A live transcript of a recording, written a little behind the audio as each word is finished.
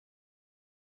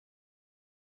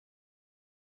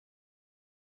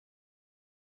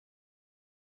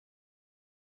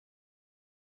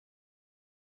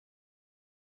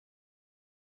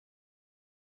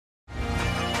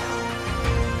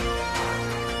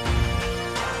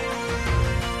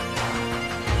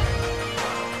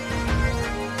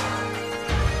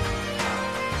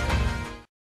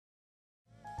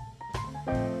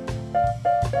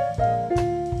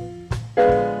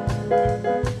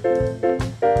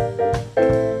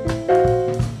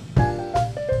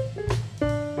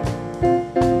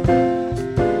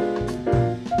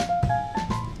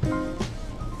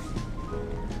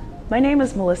name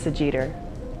is Melissa Jeter,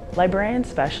 Librarian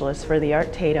Specialist for the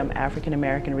Art Tatum African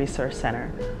American Resource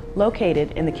Center,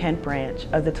 located in the Kent branch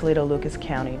of the Toledo-Lucas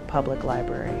County Public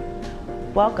Library.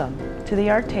 Welcome to the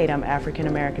Art Tatum African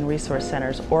American Resource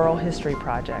Center's Oral History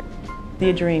Project,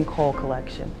 the Edrene Cole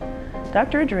Collection.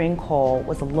 Dr. Edrene Cole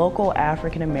was a local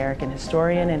African American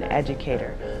historian and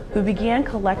educator who began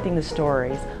collecting the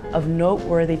stories of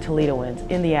noteworthy Toledoans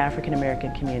in the African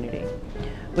American community.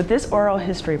 With this oral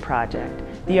history project,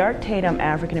 the Art Tatum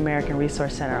African American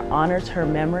Resource Center honors her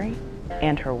memory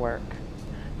and her work.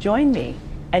 Join me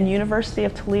and University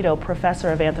of Toledo Professor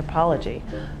of Anthropology,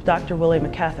 Dr. Willie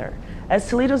McCarther, as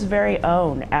Toledo's very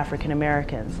own African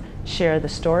Americans share the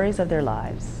stories of their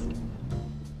lives.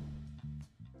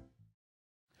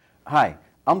 Hi,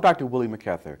 I'm Dr. Willie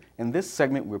McCarther. In this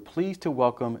segment, we're pleased to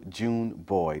welcome June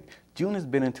Boyd. June has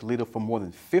been in Toledo for more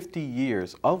than 50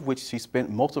 years, of which she spent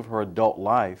most of her adult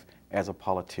life as a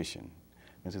politician.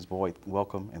 Mrs. Boyd,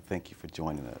 welcome and thank you for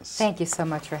joining us. Thank you so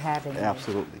much for having me.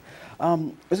 Absolutely.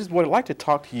 Mrs. Boyd, I'd like to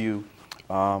talk to you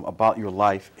about your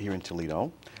life here in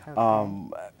Toledo.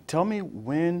 Okay. Tell me,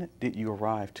 when did you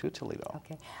arrive to Toledo?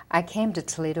 Okay. I came to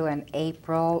Toledo in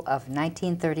April of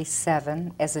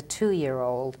 1937 as a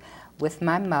 2-year-old with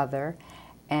my mother,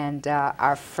 and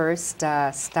our first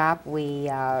stop, we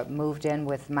moved in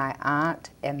with my aunt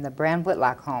in the Brand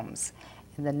Whitlock homes.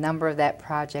 And the number of that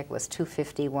project was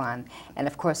 251. And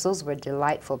of course, those were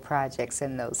delightful projects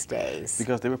in those days.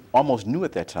 Because they were almost new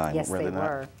at that time, yes, were they not?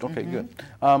 Were. Okay, good.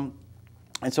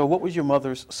 And so what was your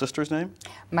mother's sister's name?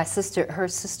 My sister, her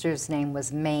sister's name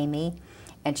was Mamie,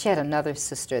 and she had another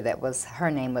sister that was, her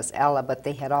name was Ella, but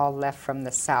they had all left from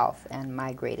the South and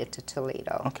migrated to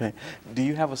Toledo. Okay. Do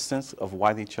you have a sense of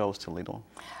why they chose Toledo?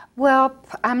 Well,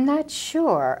 I'm not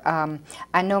sure.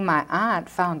 I know my aunt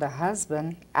found a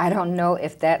husband. I don't know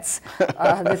if that's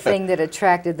the thing that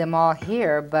attracted them all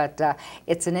here, but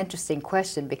it's an interesting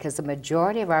question because the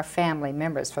majority of our family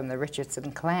members from the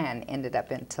Richardson clan ended up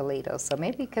in Toledo, so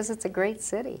maybe because it's a great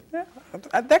city. Yeah,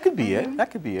 that could be it. That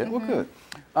could be it. Well,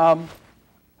 good.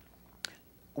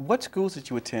 What schools did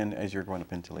you attend as you were growing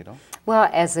up in Toledo? Well,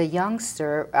 as a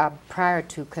youngster, prior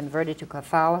to converting to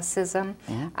Catholicism,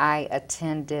 I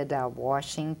attended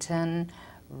Washington,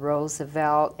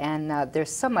 Roosevelt, and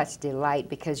there's so much delight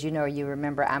because, you know, you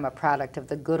remember I'm a product of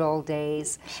the good old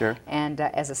days. Sure. And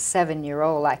as a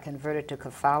 7-year-old, I converted to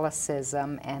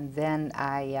Catholicism, and then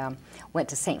I went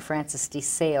to St. Francis de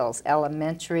Sales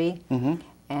Elementary,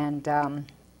 and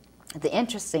the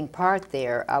interesting part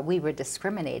there, we were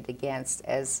discriminated against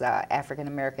as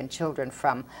African-American children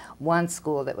from one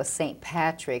school that was St.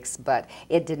 Patrick's, but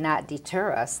it did not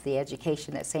deter us. The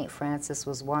education at St. Francis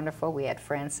was wonderful. We had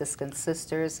Franciscan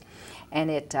sisters,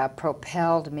 and it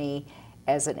propelled me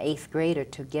as an 8th grader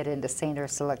to get into St.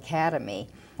 Ursula Academy,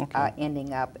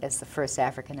 ending up as the first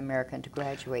African-American to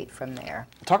graduate from there.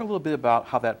 Talk a little bit about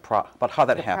how that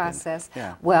happened. Process.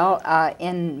 Yeah. Well,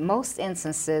 in most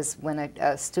instances, when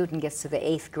a student gets to the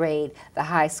 8th grade, the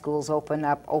high schools open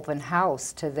up open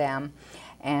house to them,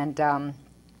 and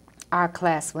our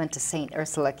class went to St.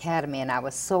 Ursula Academy, and I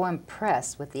was so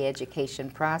impressed with the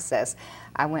education process.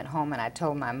 I went home and I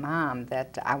told my mom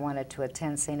that I wanted to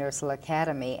attend St. Ursula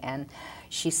Academy, and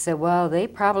she said, well, they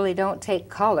probably don't take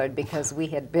colored, because we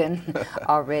had been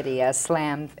already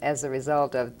slammed as a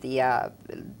result of the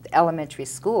elementary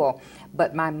school.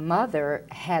 But my mother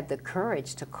had the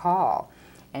courage to call,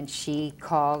 and she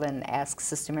called and asked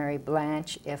Sister Mary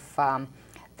Blanche if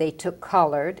they took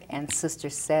colored, and Sister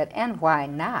said, and why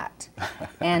not?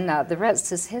 And the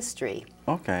rest is history.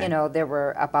 Okay. You know, there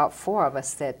were about 4 of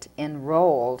us that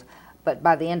enrolled, but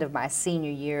by the end of my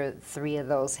senior year, 3 of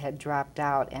those had dropped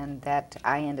out, and that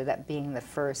I ended up being the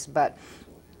first. But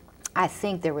I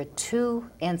think there were 2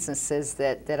 instances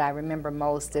that I remember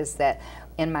most, is that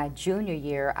in my junior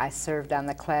year, I served on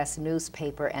the class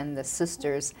newspaper, and the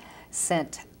sisters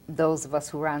sent those of us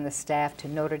who were on the staff to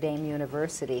Notre Dame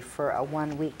University for a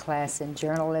 1-week class in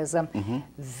journalism.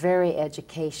 Very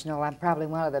educational. I'm probably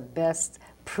one of the best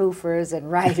proofers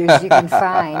and writers you can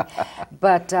find.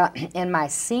 But in my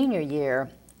senior year,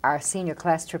 our senior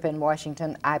class trip in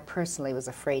Washington, I personally was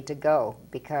afraid to go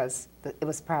because it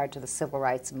was prior to the Civil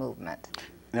Rights Movement.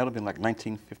 And that would have been like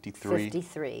 1953?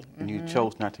 53. And you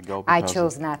chose not to go? I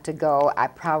chose not to go. I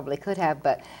probably could have,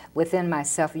 but within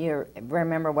myself, you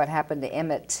remember what happened to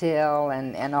Emmett Till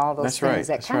and all those things.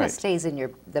 That kind of stays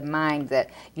in the mind that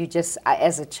you just,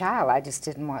 as a child, I just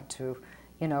didn't want to,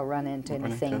 you know, run into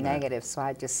anything negative, so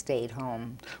I just stayed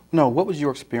home. No, what was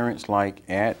your experience like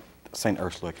at St.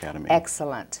 Ursula Academy?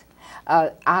 Excellent.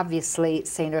 Obviously,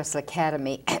 St. Ursula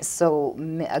Academy, so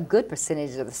a good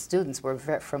percentage of the students were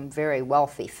from very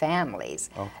wealthy families.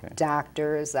 Okay.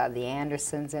 Doctors, the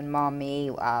Andersons and Mommy,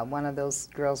 one of those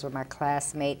girls were my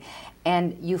classmate.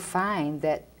 And you find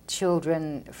that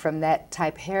children from that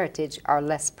type heritage are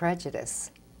less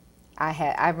prejudiced.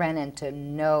 I ran into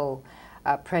no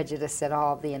prejudice at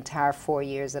all the entire 4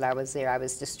 years that I was there. I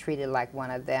was just treated like one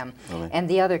of them. Really? And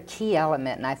the other key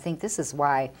element, and I think this is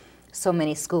why so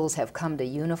many schools have come to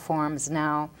uniforms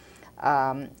now.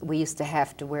 We used to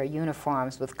have to wear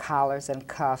uniforms with collars and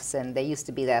cuffs, and they used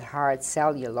to be that hard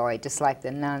celluloid, just like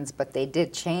the nuns, but they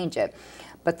did change it.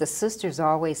 But the sisters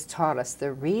always taught us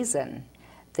the reason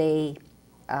they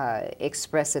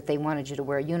expressed that they wanted you to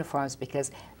wear uniforms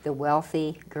because the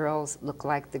wealthy girls looked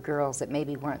like the girls that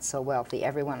maybe weren't so wealthy.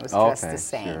 Everyone was dressed the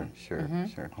same. Sure,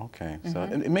 sure. Okay, so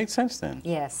it made sense then.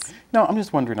 Yes. Now, I'm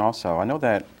just wondering also, I know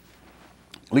that,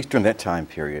 at least during that time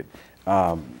period,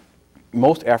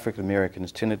 most African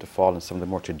Americans tended to fall in some of the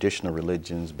more traditional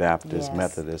religions, Baptist, Yes.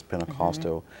 Methodist,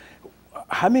 Pentecostal.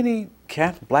 How many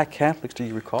Black Catholics do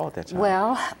you recall at that time?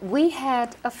 Well, we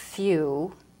had a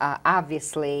few.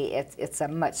 Obviously, it's a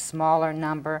much smaller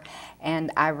number, and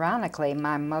ironically,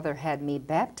 my mother had me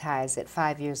baptized at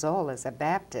 5 years old as a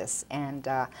Baptist, and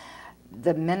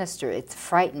the minister, it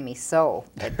frightened me so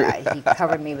that he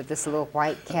covered me with this little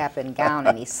white cap and gown,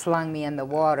 and he slung me in the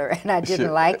water, and I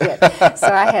didn't like it. So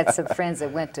I had some friends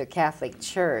that went to a Catholic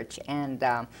church, and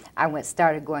I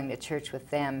started going to church with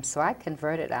them, so I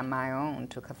converted on my own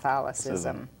to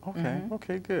Catholicism. Okay,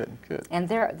 okay, good, good. And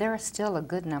there are still a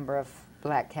good number of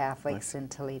Black Catholics in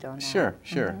Toledo now. Sure,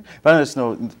 sure. But I just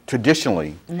know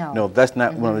traditionally, No. That's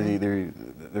not one of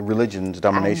the religions,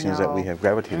 denominations that we have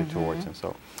gravitated towards, and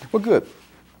so, well, good.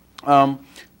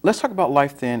 Let's talk about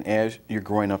life then as you're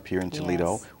growing up here in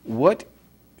Toledo. Yes.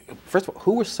 First of all,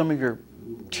 who were some of your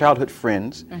childhood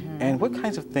friends, and what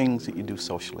kinds of things did you do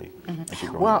socially as you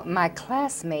grew up? Well, my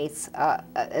classmates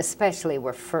especially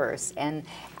were first, and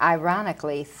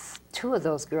ironically, two of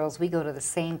those girls, we go to the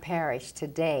same parish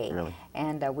today. Really?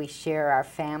 And we share our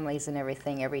families and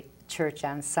everything, every church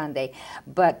on Sunday.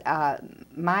 But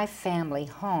my family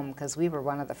home, because we were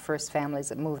one of the first families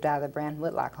that moved out of the Brand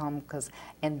Whitlock home, because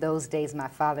in those days my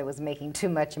father was making too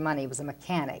much money. He was a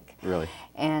mechanic. Really?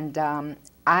 And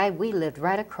we lived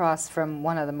right across from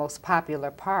one of the most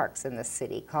popular parks in the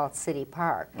city called City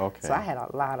Park. Okay. So I had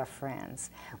a lot of friends.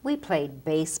 We played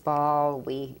baseball,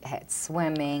 we had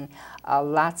swimming,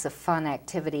 lots of fun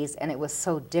activities, and it was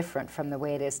so different from the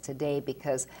way it is today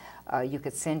because you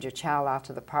could send your child out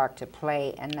to the park to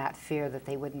play and not fear that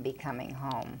they wouldn't be coming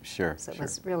home. Sure, So it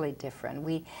was really different.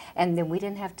 And then we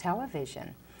didn't have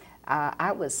television.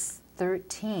 I was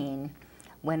 13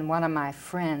 when one of my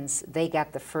friends, they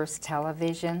got the first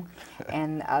television,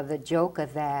 and the joke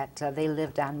of that, they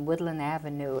lived on Woodland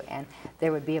Avenue, and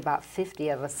there would be about 50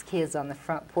 of us kids on the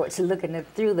front porch looking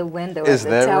through the window Is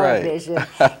at the that television.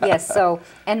 right? Yes, so,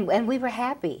 and we were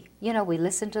happy. You know, we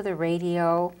listened to the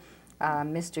radio,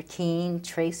 Mr. Keene,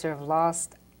 Tracer of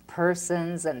Lost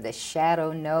Persons, and The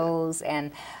Shadow Knows,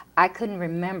 and I couldn't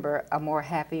remember a more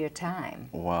happier time.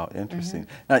 Wow, interesting.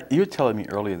 Now, you were telling me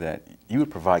earlier that you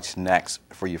would provide snacks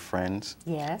for your friends.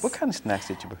 Yes. What kind of snacks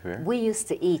did you prepare? We used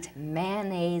to eat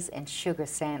mayonnaise and sugar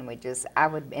sandwiches. I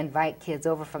would invite kids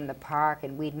over from the park,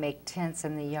 and we'd make tents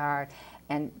in the yard.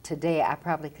 And today, I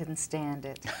probably couldn't stand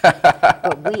it.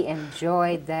 But we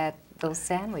enjoyed those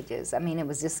sandwiches. I mean, it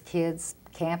was just kids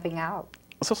camping out.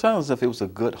 So it sounds as if it was a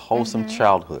good, wholesome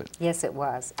childhood. Yes, it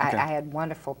was. Okay. I had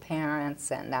wonderful parents,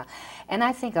 and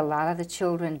I think a lot of the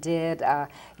children did.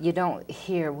 We didn't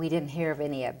hear of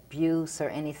any abuse or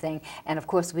anything, and of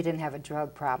course we didn't have a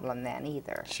drug problem then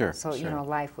either. Sure, So, you sure. know,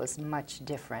 life was much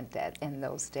different in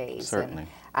those days. Certainly.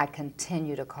 And I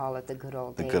continue to call it the good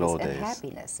old days. The good old and days.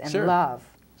 happiness and Sure. love.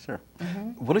 Sure.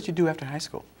 What did you do after high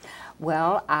school?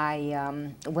 Well,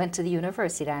 I went to the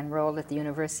university. I enrolled at the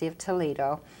University of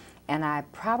Toledo, and I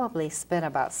probably spent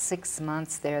about 6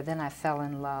 months there. Then I fell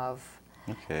in love.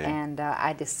 Okay. And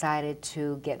I decided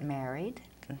to get married.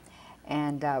 Okay.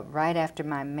 And right after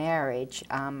my marriage,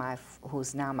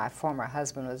 who's now my former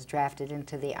husband, was drafted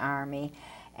into the Army.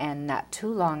 And not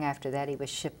too long after that, he was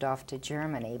shipped off to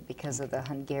Germany because of the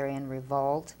Hungarian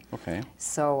revolt. Okay.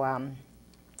 So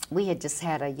we had just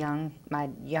had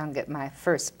my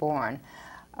firstborn,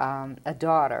 a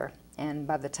daughter. And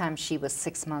by the time she was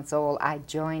 6 months old, I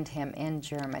joined him in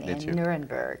Germany, in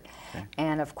Nuremberg. Okay.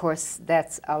 And of course,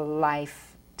 that's a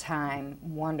lifetime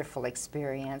wonderful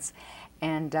experience.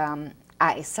 And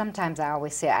Sometimes I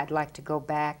always say I'd like to go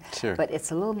back, Sure. but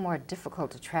it's a little more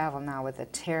difficult to travel now with the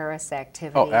terrorist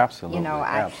activity. Oh, absolutely, You know,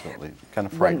 absolutely. Kind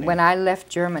of frightening. When I left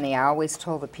Germany, I always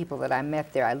told the people that I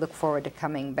met there, I look forward to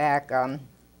coming back.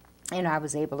 You know, I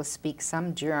was able to speak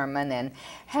some German and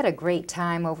had a great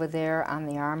time over there on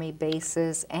the Army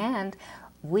bases, and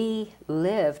we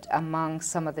lived among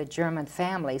some of the German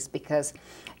families because,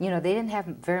 you know, they didn't have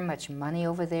very much money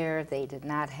over there. They did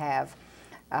not have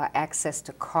access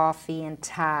to coffee and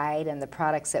Tide and the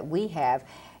products that we have,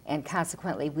 and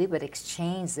consequently we would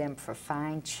exchange them for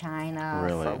fine china,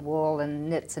 Really? for wool and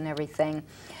knits and everything.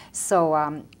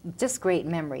 So just great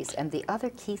memories. And the other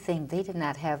key thing, they did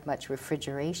not have much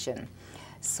refrigeration,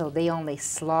 so they only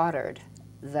slaughtered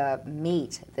the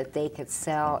meat that they could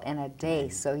sell in a day.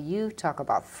 So you talk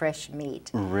about fresh meat.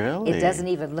 Really? It doesn't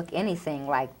even look anything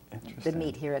like the Interesting.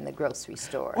 meat here in the grocery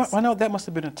stores. Well, I know that must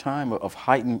have been a time of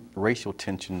heightened racial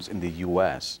tensions in the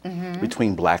U.S.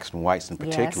 Between blacks and whites in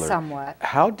particular. Yes, somewhat.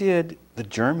 How did the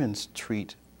Germans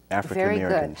treat African Very good,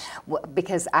 Americans? well,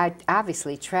 because I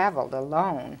obviously traveled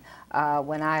alone.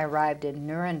 When I arrived in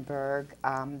Nuremberg,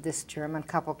 this German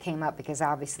couple came up because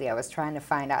obviously I was trying to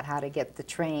find out how to get the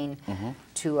train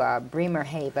to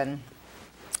Bremerhaven.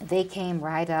 They came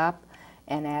right up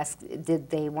and asked, did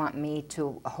they want me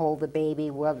to hold the baby?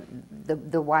 Well,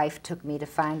 the wife took me to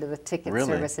find the ticket Really?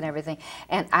 service and everything.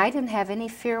 And I didn't have any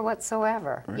fear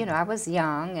whatsoever. Really? You know, I was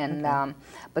young, and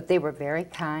but they were very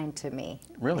kind to me.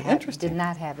 Really? Did Interesting.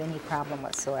 not have any problem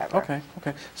whatsoever. Okay,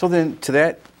 okay. So then to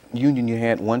that union you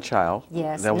had one child.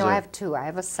 Yes. That was No, I have two. I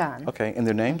have a son. Okay, and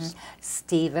their names?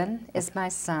 Stephen is my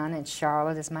son, and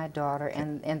Charlotte is my daughter,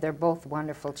 and they're both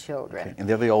wonderful children. Okay. And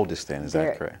they're the oldest then, is that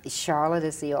They're- correct? Charlotte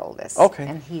is the oldest. Okay.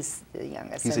 And he's the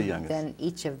youngest. He's the And youngest. Then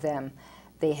each of them,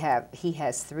 he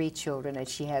has 3 children, and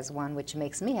she has 1, which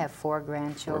makes me have 4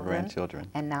 grandchildren. 4 grandchildren.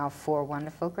 And now 4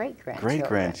 wonderful great-grandchildren.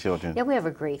 Great-grandchildren. Yeah, we have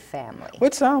a great family. Well,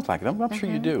 it sounds like it. I'm sure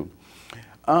you do.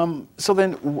 So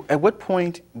then, at what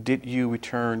point did you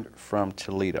return from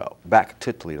Toledo, back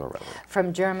to Toledo, rather?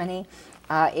 From Germany.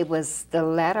 It was the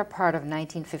latter part of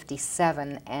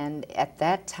 1957, and at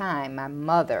that time, my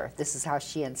mother, this is how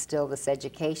she instilled this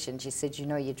education. She said, you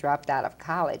know, you dropped out of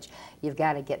college. You've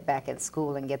got to get back in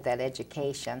school and get that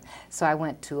education. So I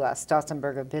went to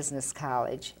Stausenberger Business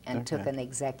College and took an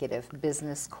executive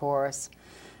business course.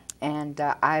 And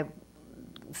I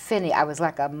was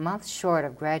like a month short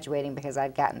of graduating because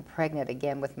I'd gotten pregnant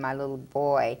again with my little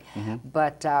boy.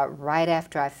 But right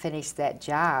after I finished that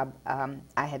job,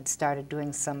 I had started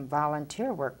doing some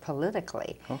volunteer work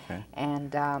politically. Okay.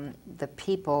 And the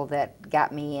people that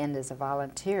got me in as a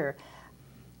volunteer,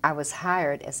 I was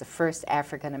hired as the first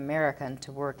African American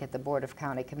to work at the Board of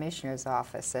County Commissioners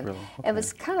office. And Really? it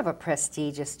was kind of a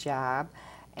prestigious job.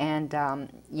 And,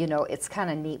 you know, it's kind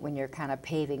of neat when you're kind of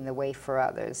paving the way for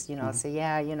others, you know. So,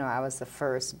 yeah, you know, I was the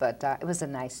first, but it was a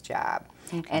nice job.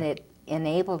 And it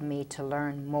enabled me to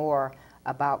learn more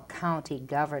about county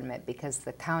government because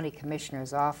the county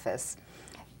commissioner's office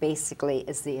basically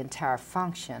is the entire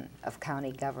function of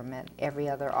county government. Every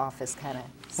other office kind of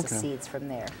succeeds from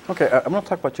there. Okay, I'm going to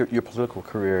talk about your political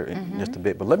career in just a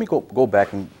bit, but let me go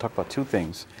back and talk about 2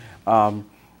 things.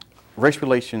 Race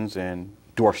relations and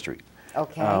Dorr Street.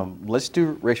 Okay. Let's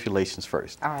do race relations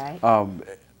first. All right.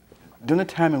 During the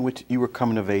time in which you were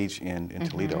coming of age in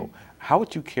Toledo, how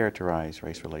would you characterize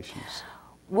race relations?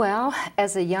 Well,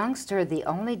 as a youngster, the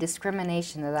only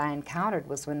discrimination that I encountered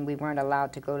was when we weren't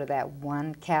allowed to go to that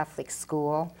one Catholic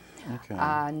school. Okay.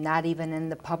 Not even in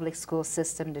the public school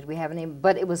system did we have any,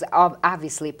 but it was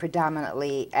obviously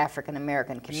predominantly African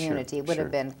American community. It would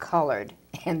have been colored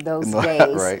in those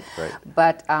days. Right.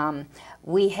 But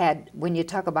we had, when you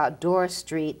talk about Dorr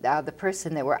Street, the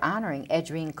person that we're honoring,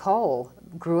 Edrene Cole,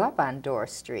 grew up on Dorr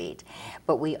Street.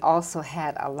 But we also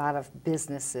had a lot of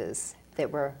businesses that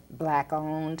were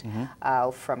black-owned,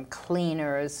 from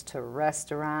cleaners to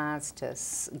restaurants to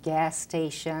gas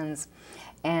stations.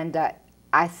 And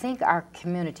I think our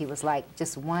community was like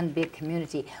just one big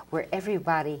community where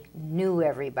everybody knew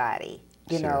everybody.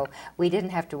 You know, we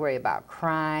didn't have to worry about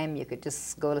crime. You could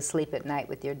just go to sleep at night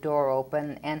with your door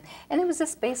open, and it was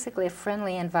just basically a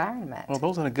friendly environment. Well,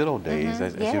 those are the good old days,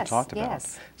 as you talked about.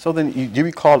 Yes. So then, do you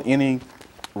recall any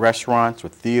restaurants or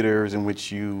theaters in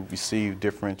which you received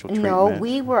differential treatment? No,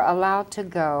 we were allowed to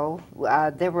go.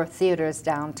 There were theaters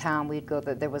downtown. We'd go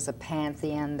there. There was a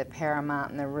Pantheon, the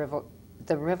Paramount, and the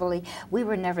the Rivoli, we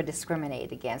were never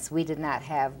discriminated against. We did not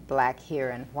have black here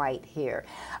and white here.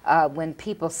 When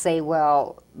people say,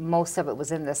 well, most of it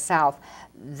was in the South,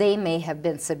 they may have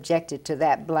been subjected to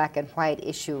that black and white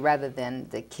issue rather than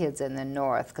the kids in the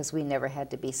North, because we never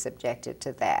had to be subjected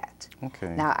to that.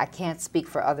 Okay. Now, I can't speak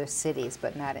for other cities,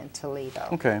 but not in Toledo.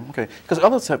 Okay, okay. Because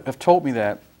others have told me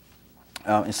that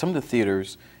in some of the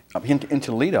theaters in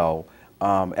Toledo,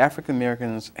 African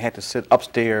Americans had to sit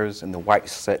upstairs and the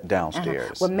whites sat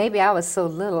downstairs. Well, maybe I was so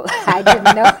little I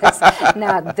didn't notice.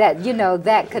 Now that, you know,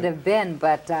 that could have been,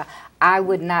 but I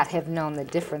would not have known the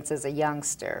difference as a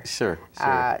youngster. Sure,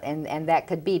 sure. And that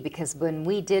could be because when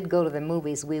we did go to the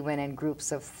movies, we went in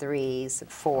groups of 3s,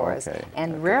 4s, Okay,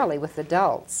 and rarely with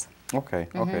adults. Okay,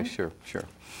 okay, sure, sure.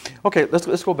 Okay,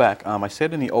 let's go back. I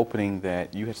said in the opening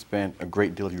that you had spent a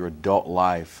great deal of your adult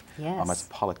life as a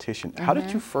politician. How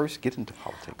did you first get into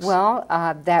politics? Well,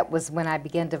 that was when I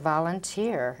began to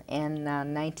volunteer in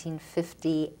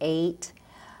 1958.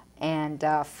 And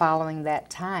following that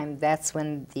time, that's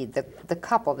when the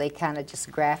couple, they kind of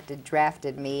just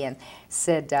drafted me and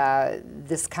said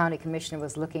this county commissioner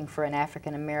was looking for an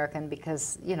African American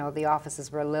because, you know, the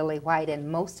offices were lily white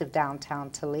in most of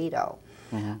downtown Toledo.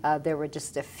 There were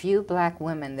just a few black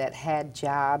women that had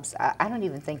jobs. I don't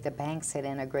even think the banks had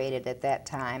integrated at that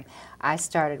time. I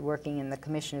started working in the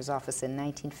commissioner's office in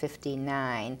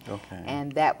 1959,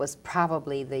 and that was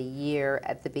probably the year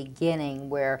at the beginning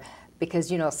where,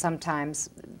 because, you know, sometimes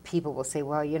people will say,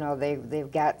 well, you know,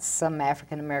 they've got some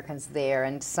African Americans there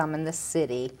and some in the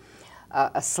city,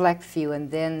 a select few,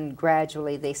 and then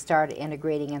gradually they started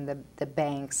integrating in the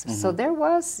banks. So there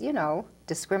was, you know,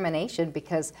 discrimination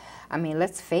because, I mean,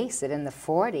 let's face it, in the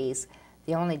 40s,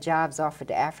 the only jobs offered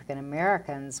to African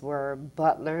Americans were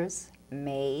butlers,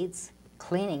 maids,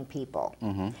 cleaning people.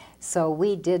 So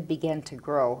we did begin to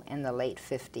grow in the late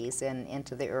 50s and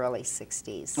into the early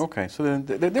 60s. Okay, so then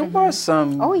there was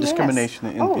some discrimination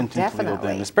in Toledo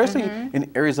then, especially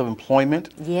in areas of employment.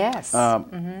 Yes. How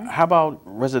about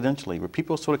residentially? Were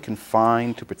people sort of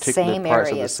confined to particular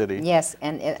parts of the city? Yes,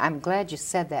 and I'm glad you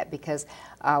said that because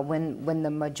when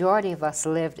the majority of us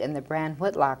lived in the Brand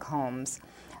Whitlock homes,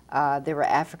 there were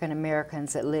African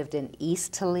Americans that lived in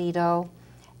East Toledo,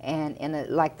 and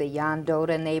in like the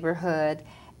Yondota neighborhood,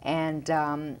 and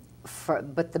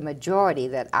but the majority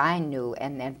that I knew,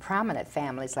 and prominent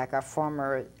families like our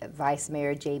former Vice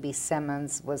Mayor J.B.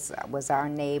 Simmons was our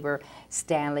neighbor,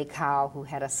 Stanley Cowell, who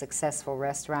had a successful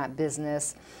restaurant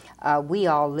business. We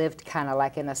all lived kind of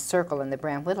like in a circle in the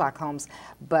Brand Whitlock homes,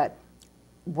 but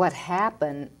what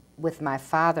happened with my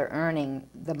father earning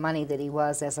the money that he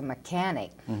was as a mechanic,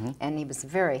 and he was a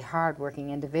very hardworking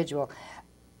individual,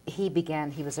 he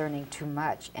was earning too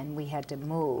much and we had to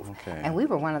move. And we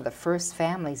were one of the first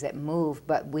families that moved,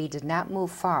 but we did not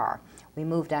move far. We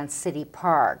moved on City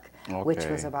Park, which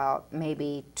was about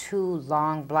maybe 2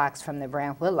 long blocks from the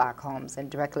Brand Whitlock homes and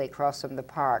directly across from the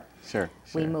park.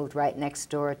 We moved right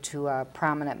next door to a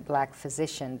prominent black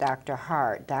physician, Dr.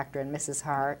 Hart, Dr. and Mrs.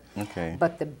 Hart.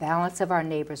 But the balance of our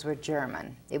neighbors were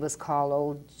German. It was called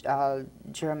Old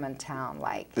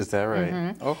Germantown-like. Is that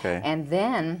right? Okay. And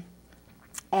then,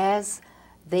 as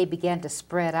they began to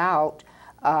spread out,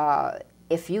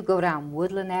 if you go down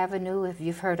Woodland Avenue, if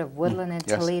you've heard of Woodland in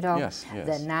Toledo,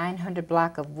 the 900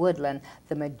 block of Woodland,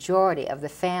 the majority of the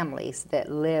families that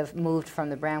moved from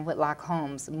the Brand Whitlock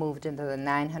homes moved into the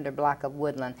 900 block of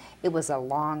Woodland. It was a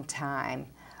long time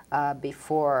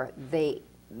before they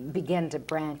began to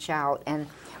branch out. And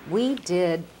we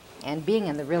did, and being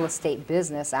in the real estate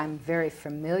business, I'm very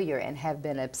familiar and have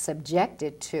been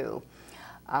subjected to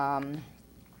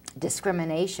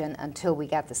discrimination until we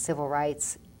got the civil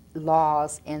rights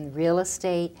laws in real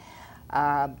estate.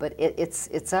 But it's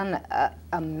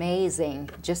amazing.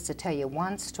 Just to tell you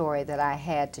one story that I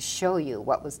had to show you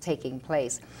what was taking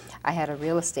place. I had a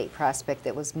real estate prospect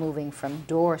that was moving from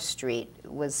Dorr Street.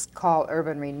 It was called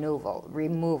urban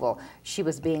removal. She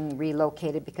was being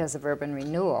relocated because of urban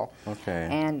renewal.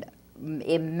 And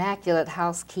immaculate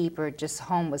housekeeper, just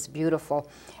home was beautiful.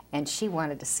 And she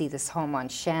wanted to see this home on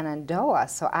Shenandoah.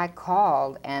 So I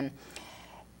called, and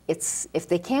if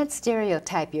they can't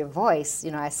stereotype your voice,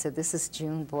 you know, I said, this is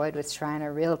June Boyd with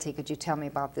Shriner Realty. Could you tell me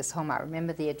about this home? I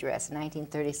remember the address,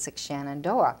 1936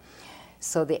 Shenandoah.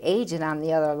 So the agent on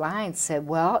the other line said,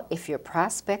 well, if your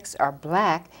prospects are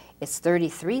black, it's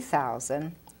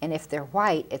 $33,000. And if they're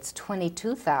white, it's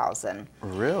 $22,000.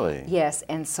 Really? Yes,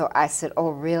 and so I said, oh,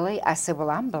 really? I said, well,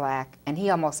 I'm black. And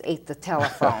he almost ate the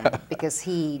telephone because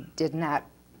he did not,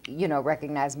 you know,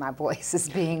 recognize my voice as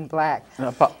being black.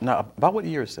 Now, about what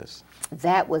year is this?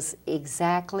 That was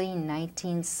exactly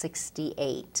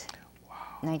 1968. Wow.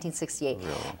 1968.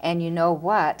 Really? And you know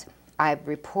what? I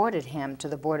reported him to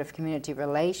the Board of Community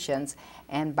Relations,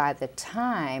 and by the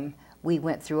time we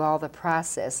went through all the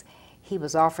process, he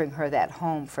was offering her that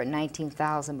home for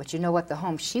 $19,000. But you know what? The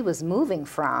home she was moving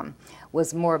from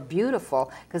was more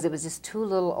beautiful because it was just two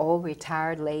little old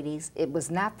retired ladies. It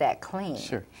was not that clean.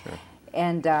 Sure, sure.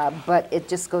 And but it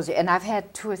just goes, and I've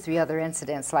had 2 or 3 other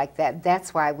incidents like that.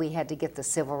 That's why we had to get the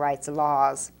civil rights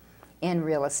laws in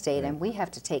real estate, and we have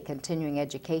to take continuing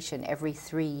education every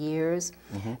 3 years,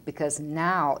 because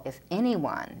now if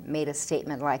anyone made a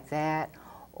statement like that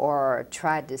or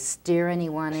tried to steer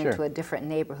anyone into a different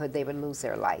neighborhood, they would lose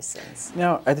their license.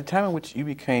 Now, at the time in which you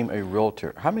became a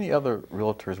realtor, how many other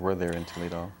realtors were there in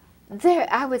Toledo? There,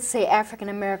 I would say African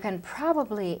American,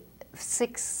 probably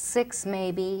six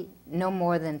maybe, no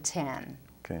more than 10.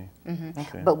 Okay.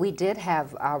 Okay. But we did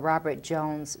have Robert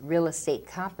Jones Real Estate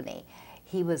Company.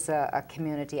 He was a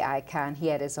community icon. He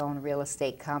had his own real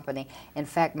estate company. In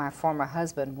fact, my former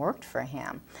husband worked for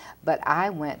him. But I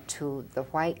went to the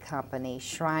white company,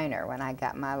 Shriner, when I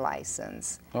got my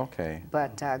license. Okay.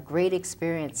 But great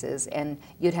experiences, and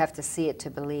you'd have to see it to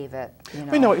believe it.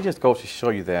 You know, it just goes to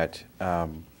show you that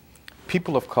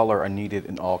people of color are needed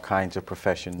in all kinds of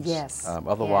professions. Yes.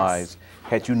 Otherwise,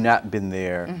 had you not been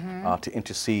there to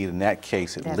intercede in that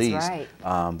case, at least,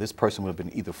 this person would have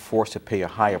been either forced to pay a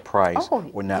higher price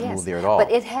or not move there at all. But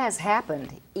it has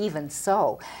happened, even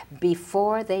so.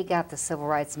 Before they got the civil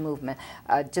rights movement,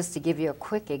 just to give you a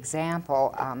quick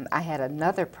example, I had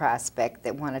another prospect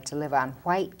that wanted to live on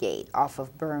Whitegate off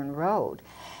of Burn Road.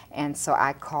 And so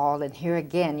I called, and here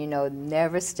again, you know,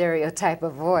 never stereotype a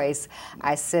voice.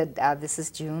 I said, this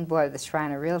is June Boyd of the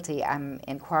Shriner Realty. I'm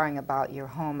inquiring about your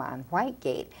home on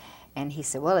Whitegate. And he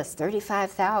said, well, it's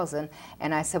 $35,000.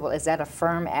 And I said, well, is that a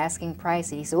firm asking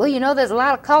price? And he said, well, you know, there's a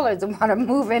lot of colors that want to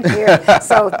move in here,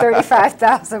 so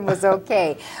 $35,000 was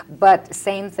okay. But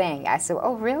same thing. I said,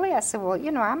 oh, really? I said, well,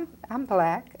 you know, I'm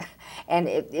black. And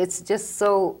it's just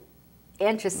so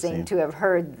interesting to have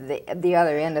heard the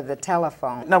other end of the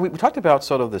telephone. Now, we talked about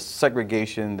sort of the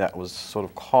segregation that was sort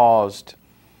of caused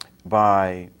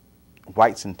by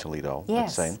whites in Toledo,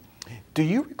 let's say. Do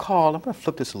you recall, I'm going to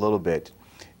flip this a little bit,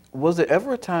 was there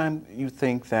ever a time you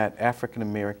think that African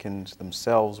Americans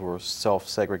themselves were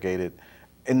self-segregated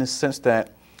in the sense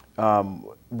that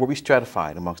were we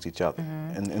stratified amongst each other?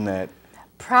 In that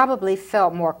probably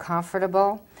felt more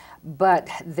comfortable. But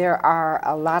there are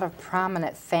a lot of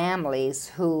prominent families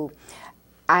who,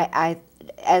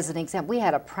 as an example, we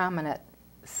had a prominent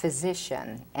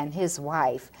physician and his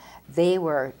wife. They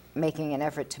were making an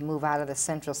effort to move out of the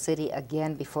central city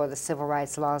again before the civil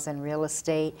rights laws in real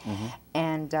estate.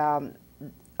 And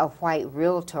a white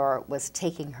realtor was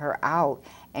taking her out,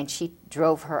 and she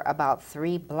drove her about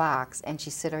 3 blocks, and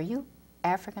she said, are you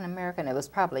African American? It was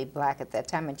probably black at that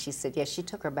time, and she said, yes, she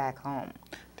took her back home.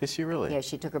 Did she really? Yeah,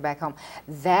 she took her back home.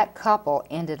 That couple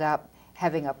ended up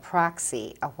having a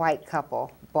proxy. A white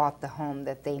couple bought the home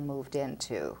that they moved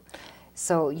into.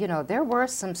 So, you know, there were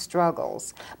some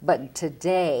struggles. But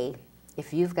today,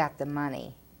 if you've got the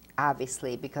money,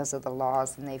 obviously, because of the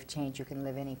laws and they've changed, you can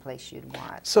live any place you'd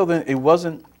want. So then it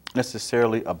wasn't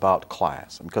necessarily about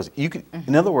class. Because you could,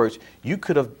 in other words, you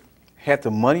could have had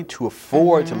the money to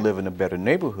afford to live in a better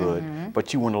neighborhood,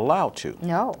 but you weren't allowed to.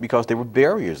 No. Because there were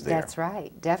barriers there. That's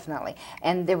right, definitely.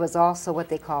 And there was also what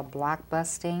they call block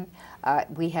busting.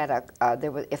 We had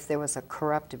if there was a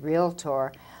corrupt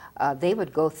realtor, they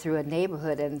would go through a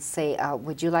neighborhood and say,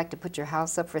 would you like to put your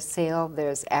house up for sale?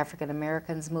 There's African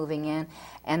Americans moving in.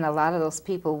 And a lot of those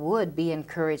people would be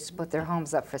encouraged to put their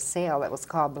homes up for sale. That was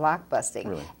called block busting.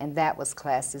 Really? And that was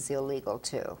classed as illegal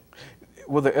too.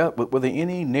 Were there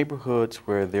any neighborhoods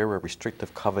where there were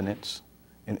restrictive covenants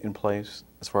in place,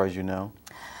 as far as you know?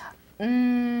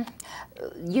 You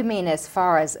mean as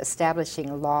far as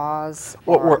establishing laws?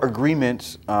 Or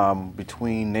agreements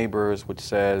between neighbors which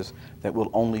says that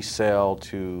we'll only sell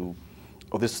to,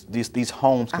 or these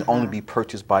homes can only be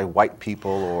purchased by white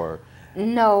people, or?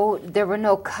 No, there were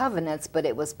no covenants, but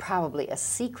it was probably a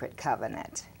secret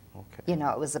covenant. You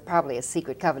know, it was probably a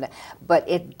secret covenant. But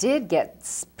it did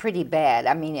get pretty bad.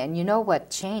 I mean, and you know what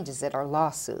changes it are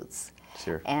lawsuits.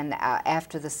 Sure. And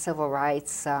after the civil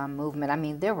rights movement, I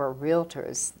mean, there were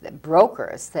realtors,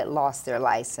 brokers that lost their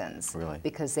license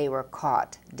because they were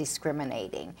caught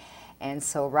discriminating. And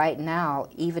so right now,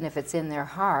 even if it's in their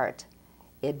heart,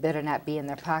 it better not be in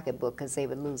their pocketbook because they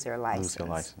would lose their license. Lose their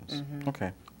license.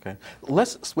 Okay, okay.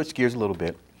 Let's switch gears a little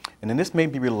bit. And then this may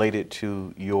be related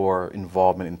to your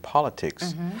involvement in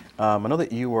politics. I know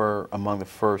that you were among the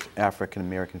first African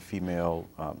American female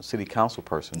city council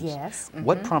persons. Yes.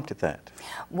 What prompted that?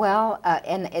 Well,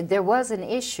 and there was an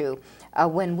issue.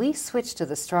 When we switched to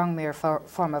the strong mayor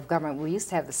form of government, we used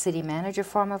to have the city manager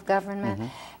form of government,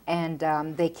 and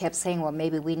they kept saying, well,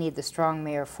 maybe we need the strong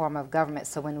mayor form of government.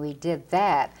 So when we did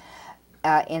that,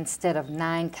 instead of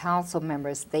 9 council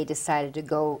members, they decided to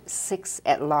go 6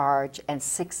 at large and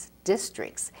 6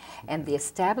 districts. And the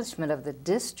establishment of the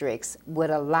districts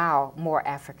would allow more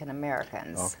African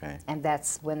Americans. Okay. And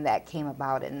that's when that came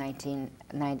about in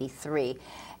 1993.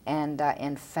 And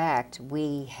in fact,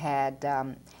 we had,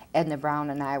 Edna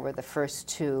Brown and I were the first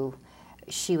 2.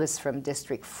 She was from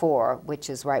District 4, which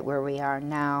is right where we are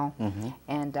now,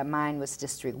 and mine was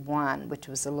District 1, which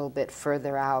was a little bit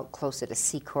further out, closer to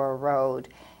Secor Road,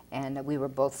 and we were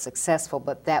both successful,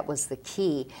 but that was the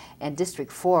key. And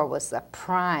District 4 was a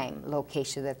prime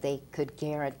location that they could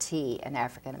guarantee an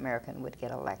African American would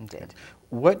get elected. Okay.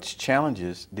 What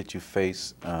challenges did you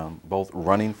face both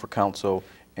running for council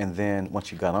and then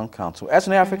once you got on council as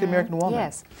an African American woman?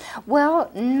 Yes. Well,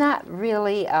 not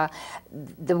really.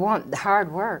 The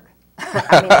hard work.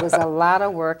 I mean, it was a lot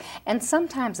of work, and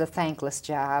sometimes a thankless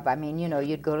job. I mean, you know,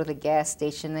 you'd go to the gas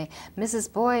station,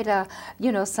 Mrs. Boyd,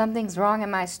 you know, something's wrong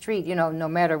in my street, you know, no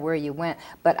matter where you went.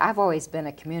 But I've always been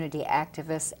a community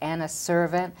activist and a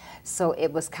servant, so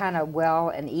it was kind of well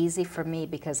and easy for me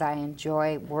because I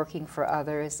enjoy working for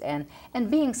others and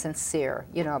being sincere,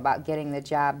 you know, about getting the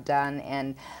job done.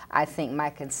 And I think my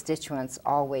constituents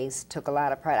always took a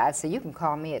lot of pride. I'd say, you can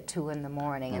call me at 2 in the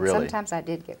morning. And really? Sometimes I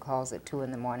did get calls at 2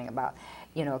 in the morning about,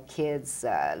 you know, kids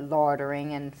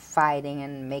loitering and fighting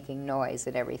and making noise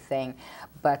and everything.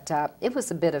 But it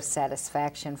was a bit of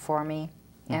satisfaction for me,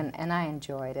 and I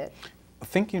enjoyed it.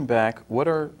 Thinking back, what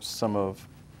are some of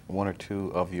 1 or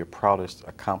 2 of your proudest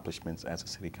accomplishments as a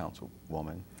city council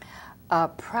woman?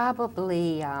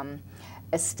 Probably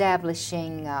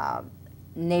establishing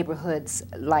neighborhoods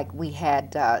like we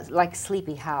had, like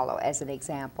Sleepy Hollow as an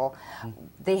example.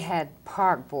 They had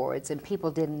park boards and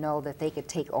people didn't know that they could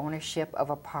take ownership of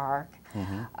a park.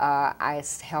 I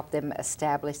helped them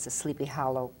establish the Sleepy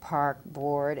Hollow Park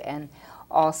Board, and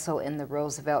also in the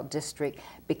Roosevelt District,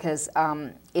 because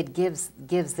it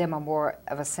gives them a more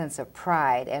of a sense of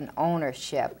pride and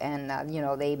ownership. And you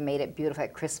know, they made it beautiful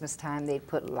at Christmas time. They'd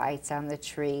put lights on the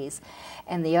trees.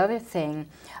 And the other thing,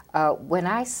 when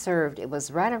I served, it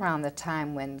was right around the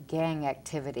time when gang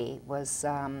activity was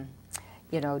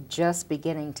you know, just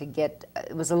beginning to get,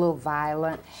 it was a little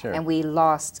violent, sure. And we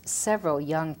lost several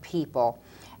young people.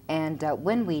 And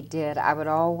when we did, I would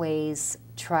always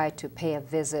try to pay a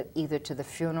visit either to the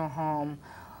funeral home,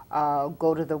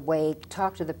 go to the wake,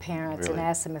 talk to the parents, really? And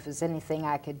ask them if there's anything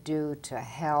I could do to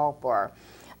help, or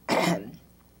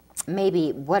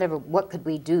maybe what could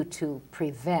we do to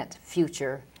prevent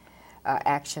future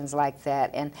actions like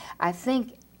that. And I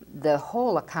think the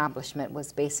whole accomplishment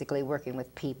was basically working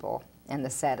with people and the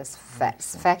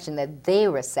satisfaction that they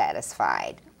were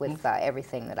satisfied with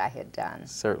everything that I had done.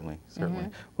 Certainly, certainly.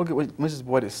 Well, Mrs.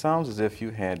 Boyd, it sounds as if you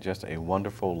had just a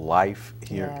wonderful life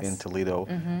here in Toledo.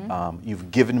 You've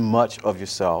given much of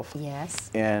yourself.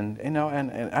 Yes. And you know,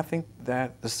 and I think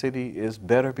that the city is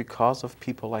better because of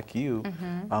people like you,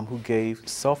 who gave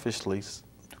selfishly,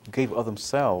 who gave of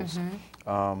themselves.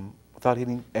 Without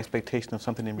any expectation of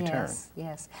something in return. Yes,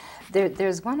 yes.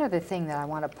 There's one other thing that I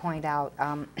want to point out.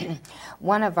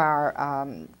 One of our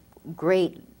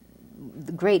great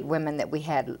women that we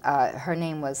had, her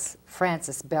name was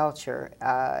Frances Belcher,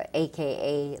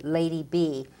 a.k.a. Lady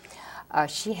B.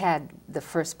 She had the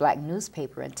first black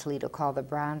newspaper in Toledo called the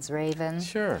Bronze Raven.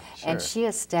 Sure, sure. And she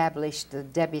established the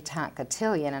debutante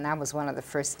cotillion, and I was one of the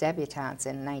first debutantes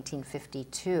in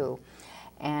 1952.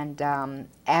 And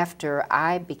after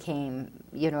I became,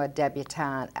 you know, a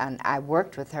debutante, and I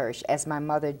worked with her, as my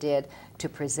mother did, to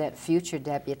present future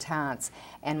debutantes.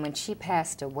 And when she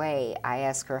passed away, I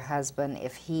asked her husband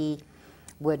if he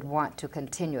would want to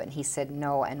continue it, and he said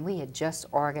no. And we had just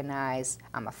organized,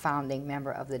 I'm a founding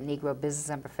member of the Negro Business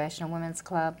and Professional Women's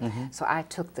Club, so I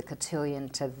took the cotillion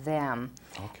to them,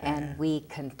 and we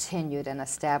continued and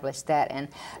established that. And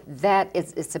that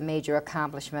it's a major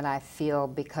accomplishment, I feel,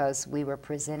 because we were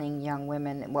presenting young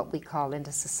women what we call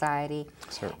into society.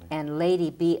 Certainly. And Lady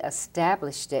B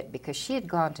established it because she had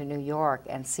gone to New York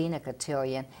and seen a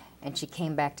cotillion, and she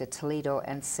came back to Toledo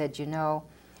and said, you know,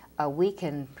 we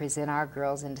can present our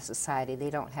girls into society. They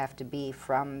don't have to be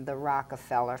from the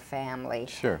Rockefeller family.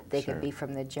 Sure, they sure. could be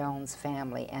from the Jones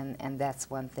family, and that's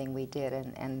one thing we did,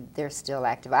 and they're still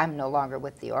active. I'm no longer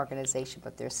with the organization,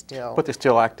 but they're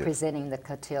still active. Presenting the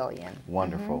cotillion.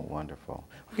 Wonderful, wonderful.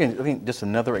 Again, I think just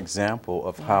another example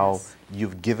of how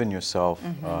you've given yourself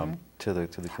to the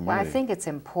community. Well, I think it's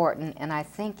important, and I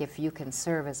think if you can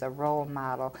serve as a role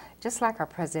model, just like our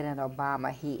President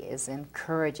Obama, he is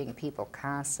encouraging people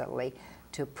constantly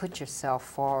to put yourself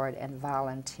forward and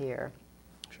volunteer.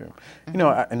 Sure. You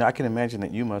know, and I can imagine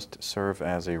that you must serve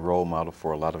as a role model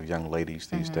for a lot of young ladies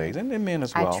these days, and men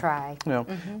as well. I try. You know,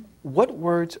 what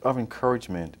words of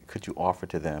encouragement could you offer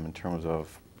to them in terms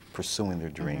of pursuing their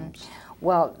dreams?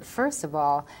 Well, first of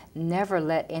all, never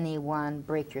let anyone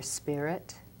break your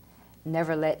spirit.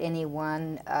 Never let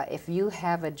anyone, if you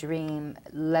have a dream,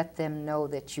 let them know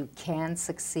that you can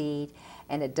succeed,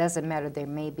 and it doesn't matter, there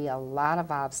may be a lot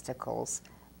of obstacles,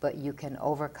 but you can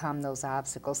overcome those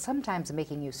obstacles, sometimes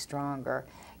making you stronger.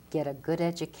 Get a good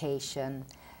education,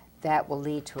 that will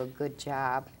lead to a good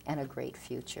job and a great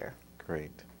future.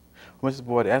 Great. Well, Mrs.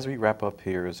 Boyd, as we wrap up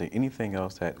here, is there anything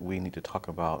else that we need to talk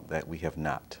about that we have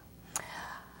not?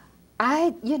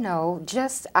 You know,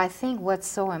 I think what's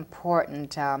so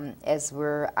important as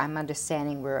I'm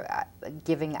understanding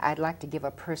I'd like to give a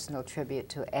personal tribute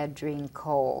to Edrene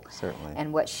Cole. Certainly.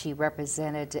 And what she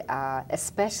represented,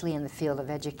 especially in the field of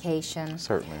education.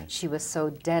 Certainly. She was so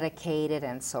dedicated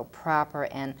and so proper,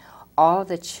 and all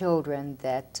the children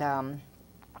that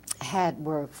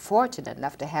were fortunate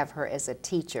enough to have her as a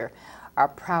teacher are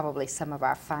probably some of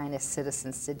our finest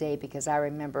citizens today, because I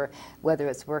remember, whether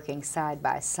it's working side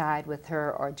by side with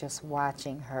her or just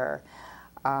watching her,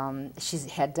 she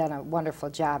had done a wonderful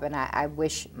job, and I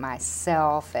wish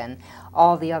myself and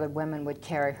all the other women would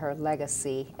carry her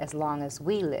legacy as long as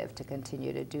we live, to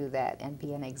continue to do that and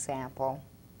be an example.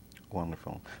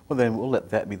 Wonderful. Well, then we'll let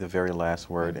that be the very last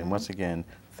word. And once again,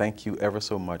 thank you ever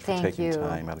so much for taking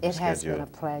time out of your schedule. It has been a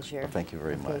pleasure. Well, thank you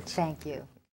very much. Thank you.